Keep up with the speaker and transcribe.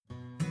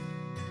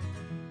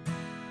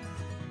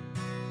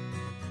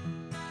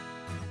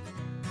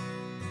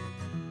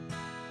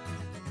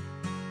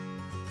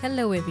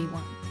Hello,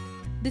 everyone.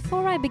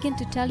 Before I begin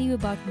to tell you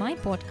about my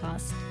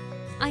podcast,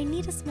 I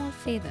need a small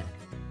favor.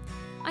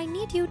 I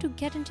need you to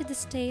get into the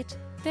state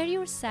where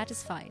you're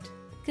satisfied,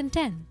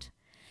 content,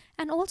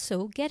 and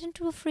also get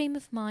into a frame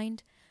of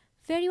mind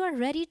where you are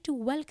ready to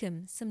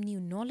welcome some new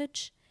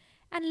knowledge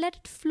and let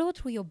it flow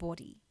through your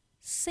body,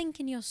 sink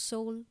in your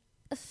soul,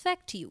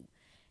 affect you,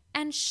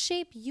 and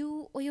shape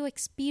you or your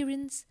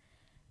experience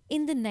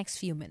in the next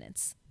few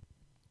minutes.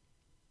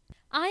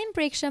 I am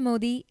Preksha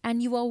Modi,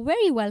 and you are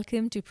very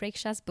welcome to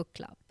Preksha's Book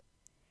Club.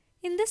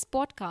 In this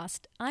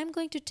podcast, I'm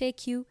going to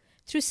take you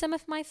through some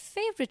of my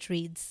favorite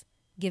reads,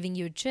 giving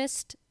you a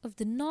gist of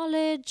the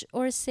knowledge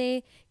or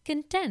say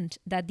content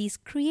that these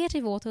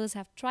creative authors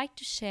have tried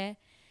to share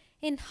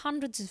in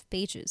hundreds of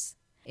pages.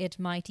 It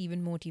might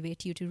even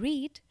motivate you to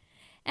read,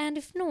 and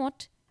if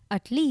not,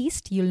 at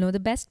least you'll know the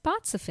best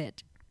parts of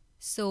it.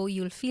 So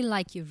you'll feel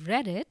like you've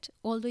read it,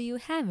 although you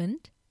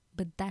haven't,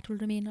 but that will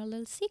remain a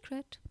little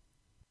secret.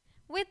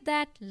 With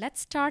that, let's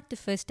start the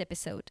first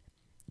episode.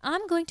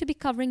 I'm going to be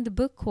covering the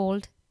book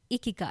called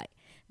Ikigai,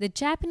 The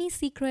Japanese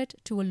Secret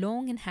to a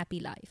Long and Happy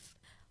Life.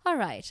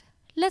 Alright,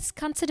 let's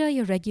consider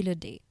your regular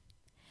day.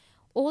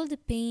 All the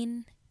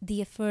pain,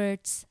 the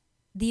efforts,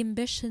 the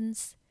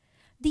ambitions,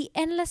 the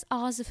endless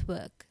hours of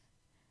work,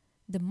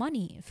 the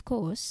money, of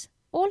course,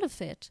 all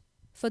of it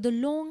for the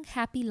long,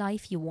 happy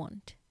life you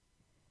want.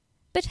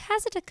 But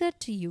has it occurred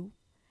to you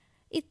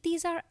if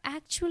these are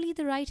actually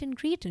the right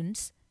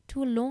ingredients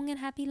to a long and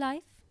happy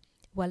life?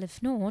 Well,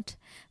 if not,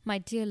 my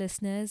dear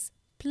listeners,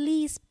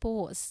 please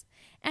pause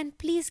and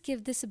please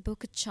give this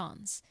book a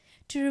chance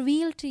to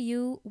reveal to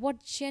you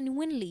what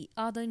genuinely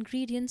are the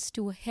ingredients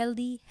to a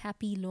healthy,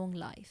 happy, long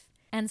life.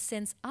 And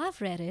since I've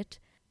read it,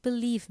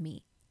 believe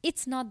me,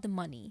 it's not the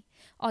money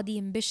or the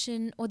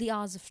ambition or the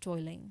hours of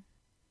toiling.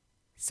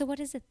 So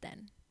what is it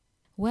then?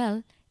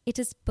 Well, it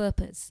is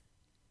purpose.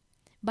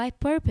 By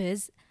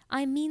purpose,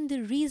 I mean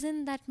the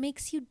reason that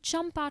makes you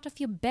jump out of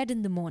your bed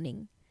in the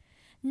morning.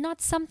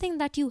 Not something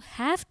that you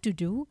have to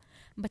do,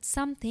 but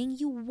something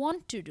you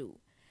want to do.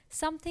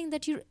 Something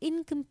that you're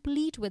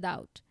incomplete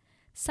without.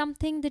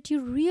 Something that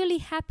you're really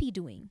happy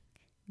doing.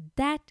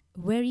 That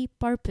very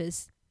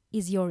purpose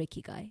is your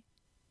Ikigai.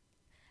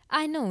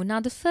 I know, now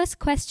the first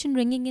question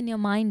ringing in your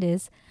mind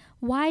is,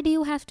 why do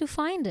you have to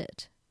find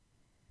it?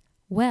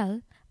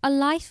 Well, a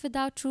life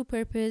without true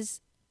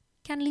purpose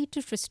can lead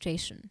to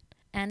frustration.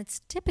 And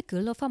it's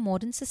typical of our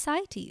modern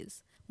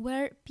societies,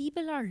 where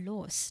people are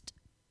lost.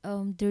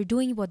 They're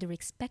doing what they're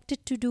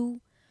expected to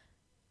do,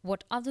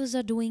 what others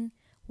are doing,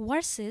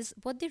 versus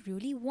what they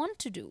really want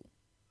to do.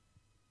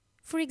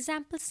 For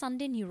example,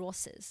 Sunday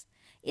neurosis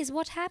is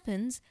what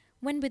happens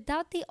when,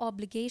 without the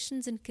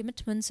obligations and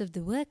commitments of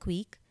the work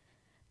week,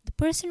 the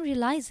person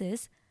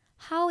realizes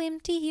how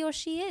empty he or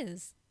she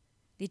is.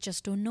 They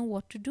just don't know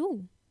what to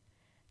do.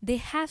 They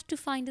have to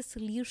find a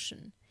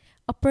solution,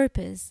 a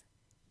purpose,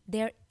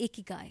 their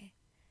Ikigai.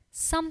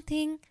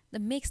 Something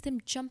that makes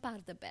them jump out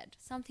of the bed.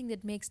 Something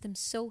that makes them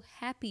so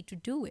happy to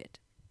do it.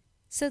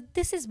 So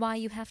this is why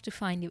you have to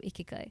find your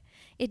Ikigai.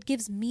 It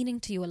gives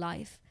meaning to your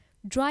life,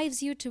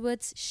 drives you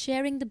towards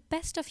sharing the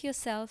best of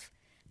yourself,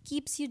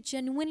 keeps you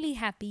genuinely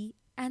happy,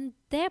 and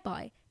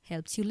thereby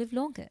helps you live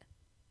longer.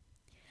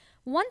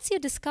 Once you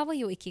discover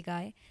your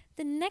Ikigai,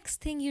 the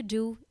next thing you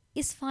do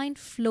is find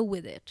flow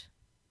with it.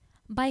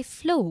 By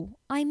flow,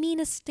 I mean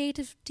a state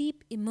of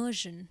deep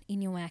immersion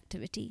in your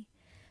activity.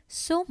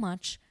 So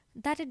much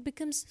that it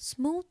becomes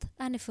smooth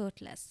and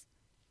effortless.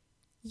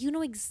 You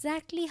know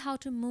exactly how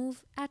to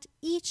move at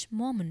each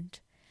moment,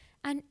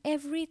 and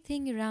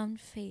everything around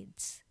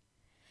fades.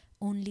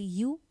 Only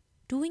you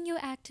doing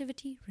your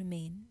activity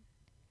remain.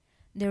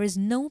 There is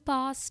no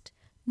past,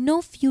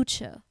 no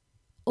future,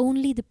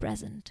 only the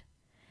present.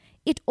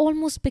 It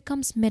almost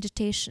becomes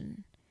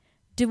meditation,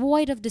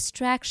 devoid of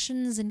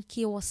distractions and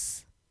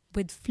chaos.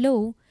 With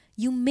flow,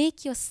 you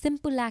make your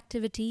simple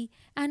activity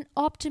an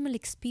optimal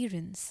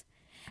experience.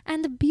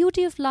 And the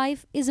beauty of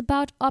life is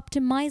about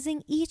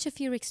optimizing each of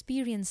your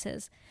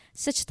experiences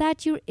such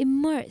that you're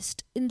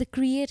immersed in the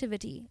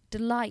creativity,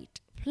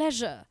 delight,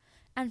 pleasure,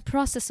 and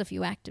process of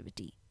your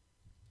activity.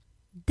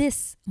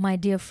 This, my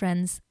dear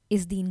friends,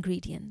 is the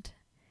ingredient.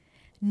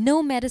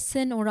 No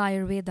medicine or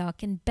Ayurveda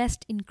can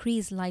best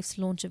increase life's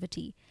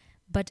longevity,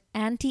 but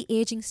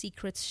anti-aging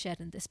secrets shared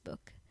in this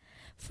book.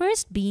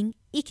 First being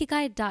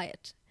Ikigai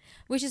diet,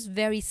 which is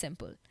very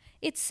simple.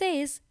 It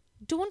says,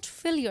 don't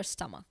fill your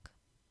stomach.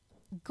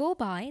 Go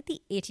by the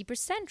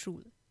 80%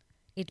 rule.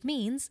 It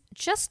means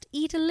just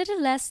eat a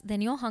little less than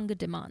your hunger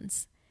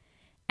demands.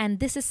 And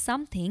this is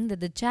something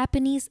that the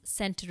Japanese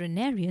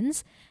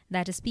centenarians,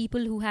 that is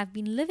people who have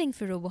been living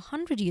for over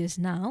 100 years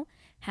now,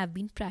 have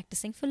been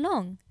practicing for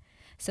long.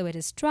 So it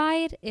is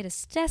tried, it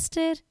is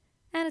tested,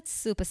 and it's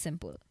super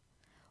simple.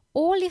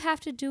 All you have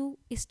to do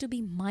is to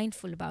be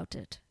mindful about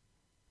it.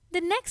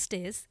 The next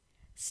is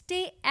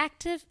stay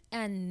active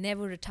and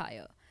never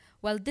retire.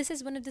 Well, this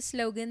is one of the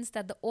slogans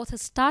that the author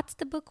starts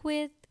the book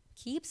with,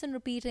 keeps on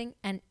repeating,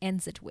 and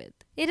ends it with.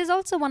 It is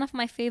also one of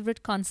my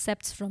favorite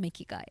concepts from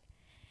Ikigai.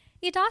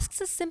 It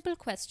asks a simple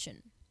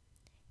question.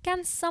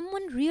 Can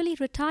someone really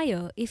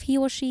retire if he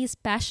or she is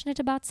passionate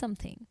about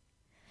something?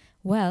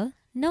 Well,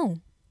 no.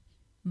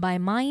 By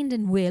mind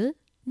and will,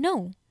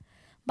 no.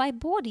 By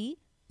body,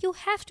 you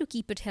have to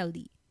keep it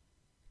healthy.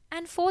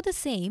 And for the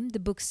same, the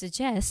book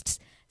suggests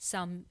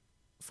some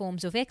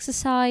forms of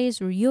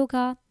exercise or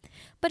yoga,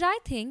 but I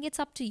think it's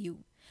up to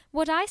you.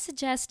 What I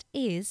suggest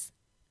is,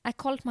 I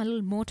call it my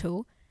little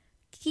motto,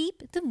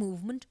 keep the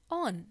movement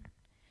on.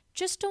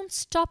 Just don't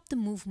stop the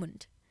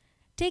movement.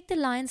 Take the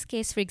lion's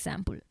case, for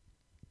example.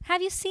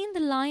 Have you seen the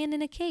lion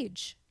in a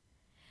cage?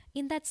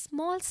 In that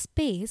small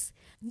space,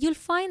 you'll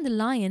find the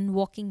lion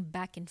walking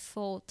back and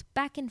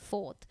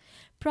forth,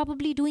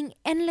 probably doing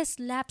endless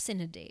laps in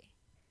a day.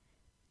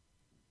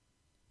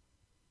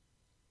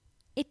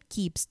 It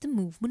keeps the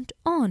movement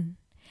on.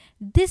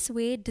 This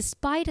way,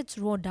 despite its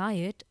raw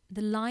diet,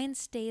 the lion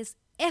stays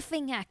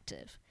effing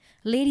active.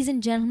 Ladies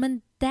and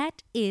gentlemen,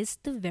 that is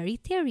the very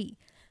theory.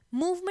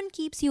 Movement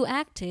keeps you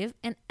active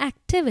and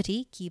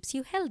activity keeps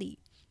you healthy.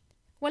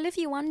 Well, if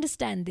you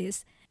understand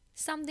this,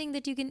 something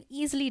that you can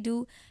easily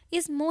do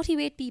is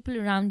motivate people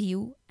around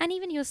you and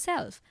even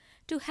yourself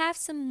to have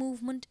some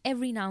movement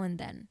every now and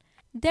then.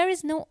 There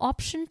is no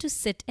option to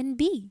sit and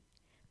be.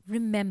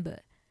 Remember,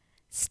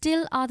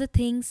 still are the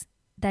things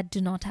that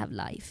do not have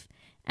life.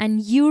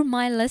 And you're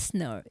my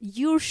listener.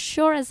 You're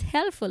sure as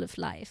hell full of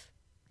life.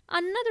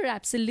 Another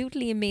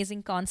absolutely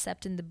amazing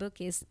concept in the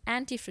book is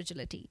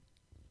anti-fragility.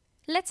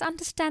 Let's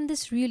understand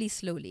this really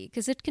slowly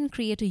because it can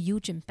create a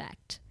huge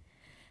impact.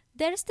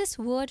 There is this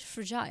word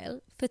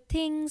fragile for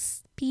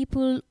things,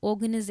 people,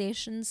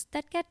 organizations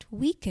that get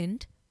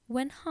weakened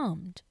when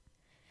harmed.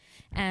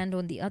 And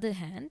on the other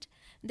hand,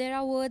 there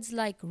are words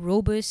like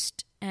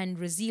robust and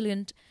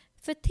resilient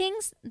for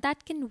things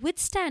that can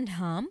withstand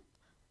harm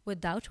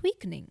without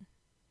weakening.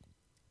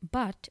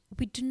 But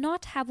we do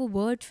not have a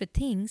word for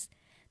things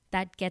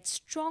that get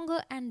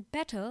stronger and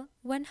better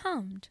when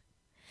harmed.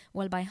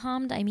 Well, by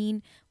harmed, I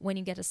mean when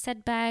you get a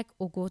setback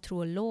or go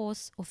through a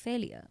loss or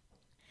failure.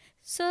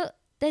 So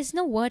there's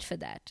no word for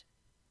that.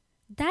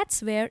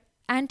 That's where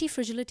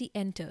anti-fragility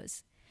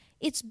enters.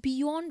 It's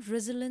beyond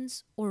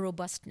resilience or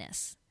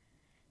robustness.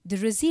 The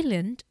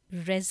resilient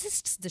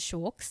resists the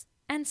shocks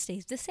and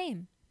stays the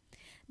same.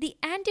 The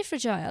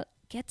anti-fragile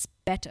gets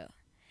better.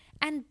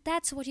 And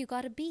that's what you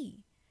gotta be.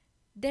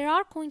 There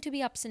are going to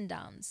be ups and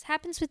downs.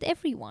 Happens with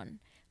everyone.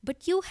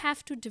 But you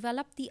have to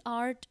develop the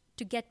art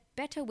to get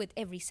better with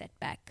every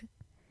setback.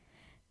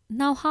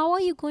 Now, how are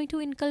you going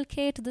to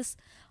inculcate this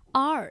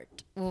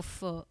art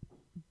of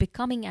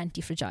becoming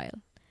anti-fragile?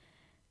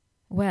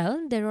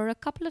 Well, there are a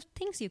couple of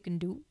things you can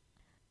do.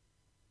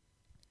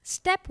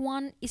 Step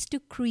 1 is to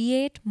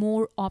create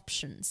more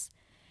options.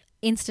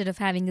 Instead of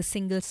having a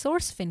single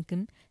source of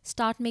income,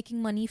 start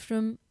making money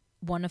from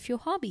one of your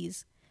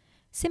hobbies.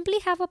 Simply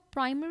have a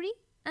primary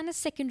and a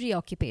secondary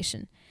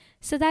occupation,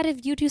 so that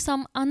if due to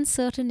some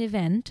uncertain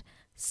event,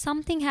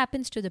 something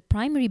happens to the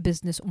primary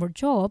business or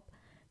job,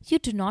 you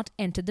do not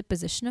enter the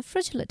position of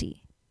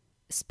fragility.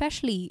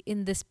 Especially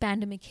in this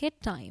pandemic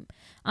hit time,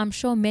 I'm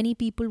sure many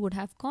people would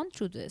have gone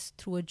through this,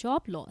 through a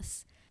job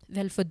loss.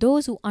 Well, for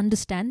those who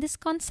understand this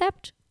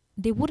concept,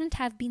 they wouldn't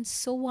have been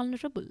so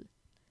vulnerable.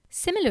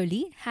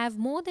 Similarly, have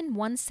more than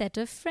one set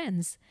of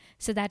friends,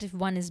 so that if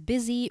one is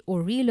busy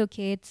or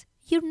relocates,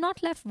 you're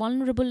not left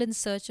vulnerable in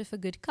search of a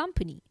good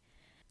company.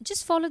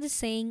 Just follow the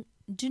saying,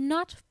 do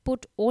not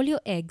put all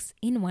your eggs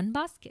in one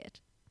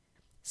basket.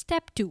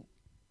 Step 2.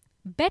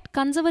 Bet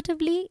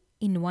conservatively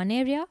in one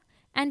area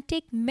and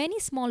take many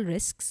small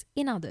risks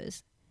in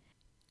others.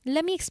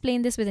 Let me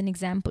explain this with an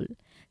example.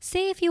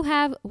 Say if you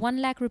have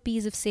 1 lakh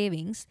rupees of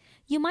savings,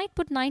 you might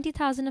put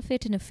 90,000 of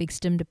it in a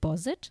fixed term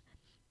deposit,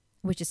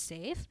 which is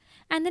safe,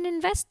 and then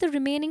invest the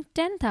remaining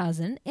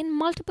 10,000 in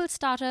multiple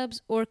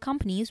startups or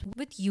companies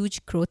with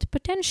huge growth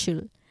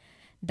potential.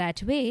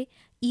 That way,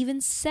 even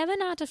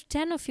 7 out of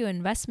 10 of your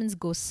investments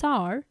go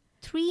sour,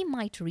 3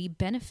 might reap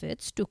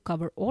benefits to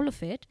cover all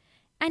of it,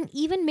 and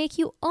even make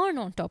you earn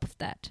on top of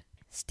that.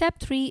 Step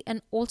 3,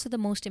 and also the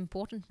most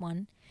important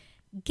one,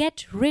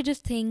 get rid of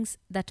things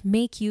that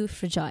make you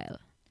fragile.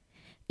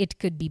 It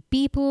could be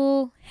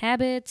people,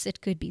 habits, it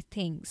could be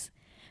things.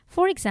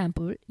 For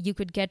example, you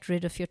could get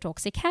rid of your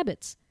toxic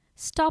habits.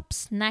 Stop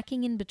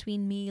snacking in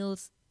between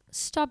meals.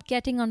 Stop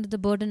getting under the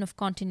burden of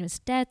continuous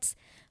debts.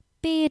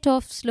 Pay it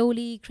off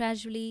slowly,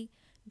 gradually.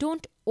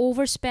 Don't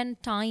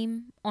overspend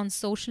time on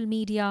social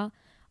media.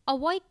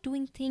 Avoid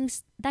doing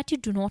things that you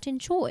do not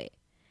enjoy.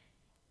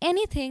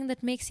 Anything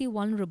that makes you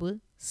vulnerable,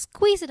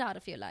 squeeze it out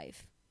of your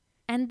life.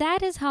 And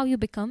that is how you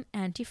become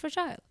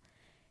anti-fragile.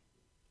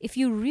 If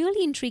you're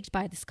really intrigued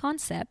by this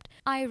concept,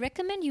 I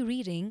recommend you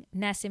reading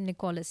Nassim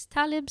Nicholas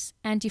Taleb's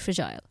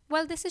Anti-Fragile.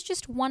 Well, this is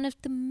just one of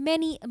the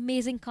many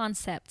amazing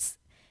concepts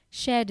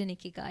shared in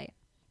Ikigai.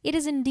 It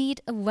is indeed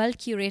a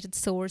well-curated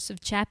source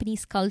of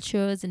Japanese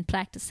cultures and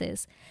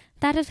practices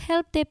that have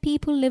helped their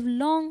people live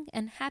long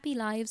and happy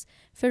lives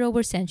for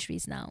over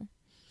centuries now.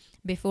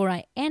 Before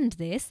I end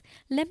this,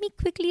 let me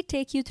quickly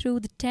take you through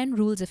the 10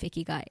 rules of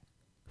Ikigai.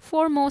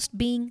 Foremost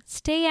being,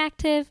 stay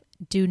active,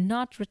 do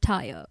not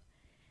retire.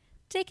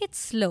 Take it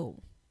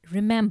slow.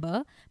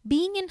 Remember,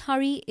 being in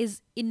hurry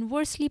is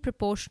inversely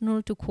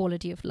proportional to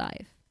quality of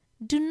life.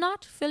 Do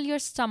not fill your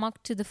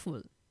stomach to the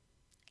full.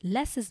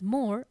 Less is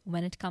more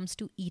when it comes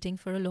to eating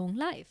for a long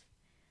life.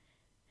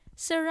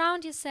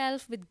 Surround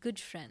yourself with good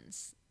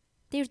friends.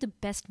 They're the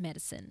best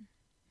medicine.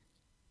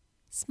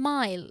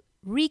 Smile,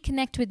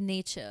 reconnect with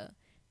nature,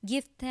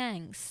 give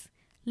thanks,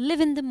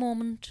 live in the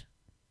moment,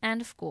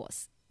 and of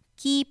course,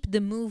 keep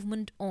the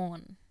movement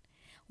on.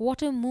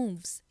 Water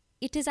moves.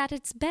 It is at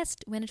its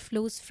best when it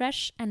flows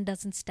fresh and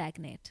doesn't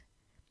stagnate.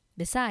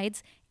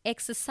 Besides,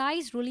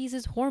 exercise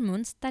releases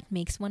hormones that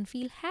makes one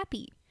feel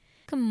happy.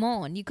 Come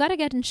on, you gotta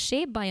get in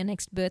shape by your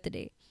next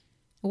birthday.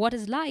 What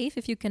is life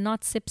if you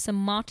cannot sip some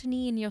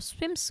martini in your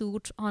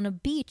swimsuit on a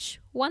beach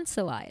once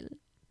a while?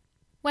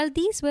 Well,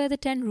 these were the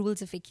 10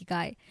 rules of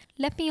Ikigai.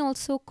 Let me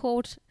also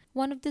quote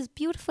one of these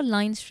beautiful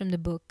lines from the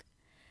book.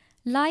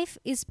 Life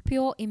is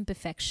pure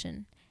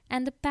imperfection,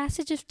 and the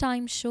passage of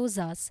time shows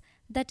us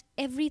that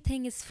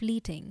everything is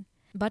fleeting.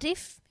 But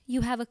if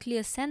you have a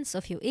clear sense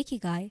of your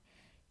Ikigai,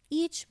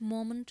 each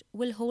moment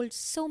will hold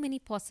so many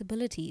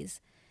possibilities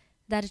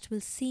that it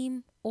will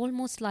seem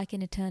almost like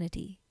an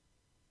eternity.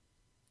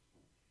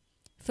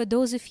 For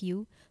those of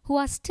you who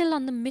are still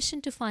on the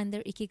mission to find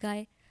their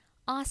Ikigai,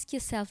 ask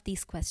yourself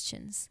these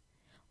questions.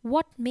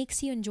 What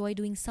makes you enjoy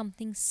doing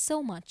something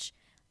so much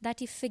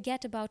that you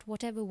forget about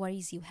whatever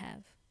worries you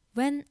have?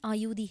 When are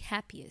you the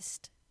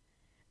happiest?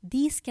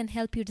 These can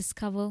help you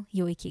discover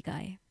your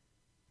Ikigai.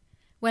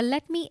 Well,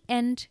 let me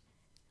end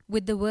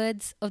with the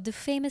words of the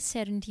famous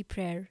Serenity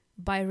Prayer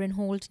by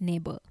Reinhold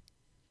Niebuhr.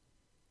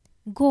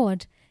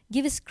 God,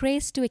 give us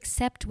grace to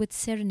accept with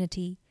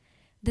serenity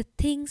the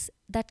things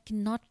that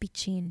cannot be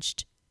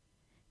changed,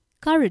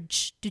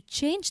 courage to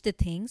change the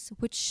things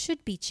which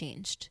should be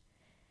changed,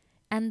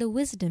 and the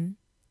wisdom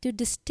to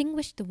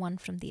distinguish the one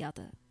from the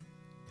other.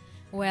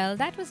 Well,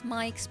 that was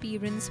my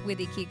experience with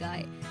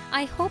Ikigai.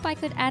 I hope I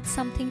could add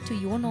something to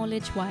your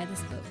knowledge via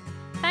this book.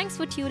 Thanks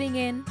for tuning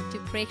in to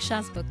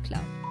Preksha's Book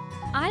Club.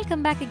 I'll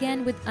come back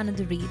again with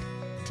another read.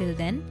 Till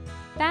then,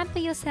 pamper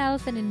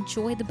yourself and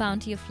enjoy the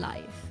bounty of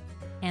life.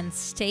 And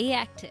stay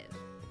active.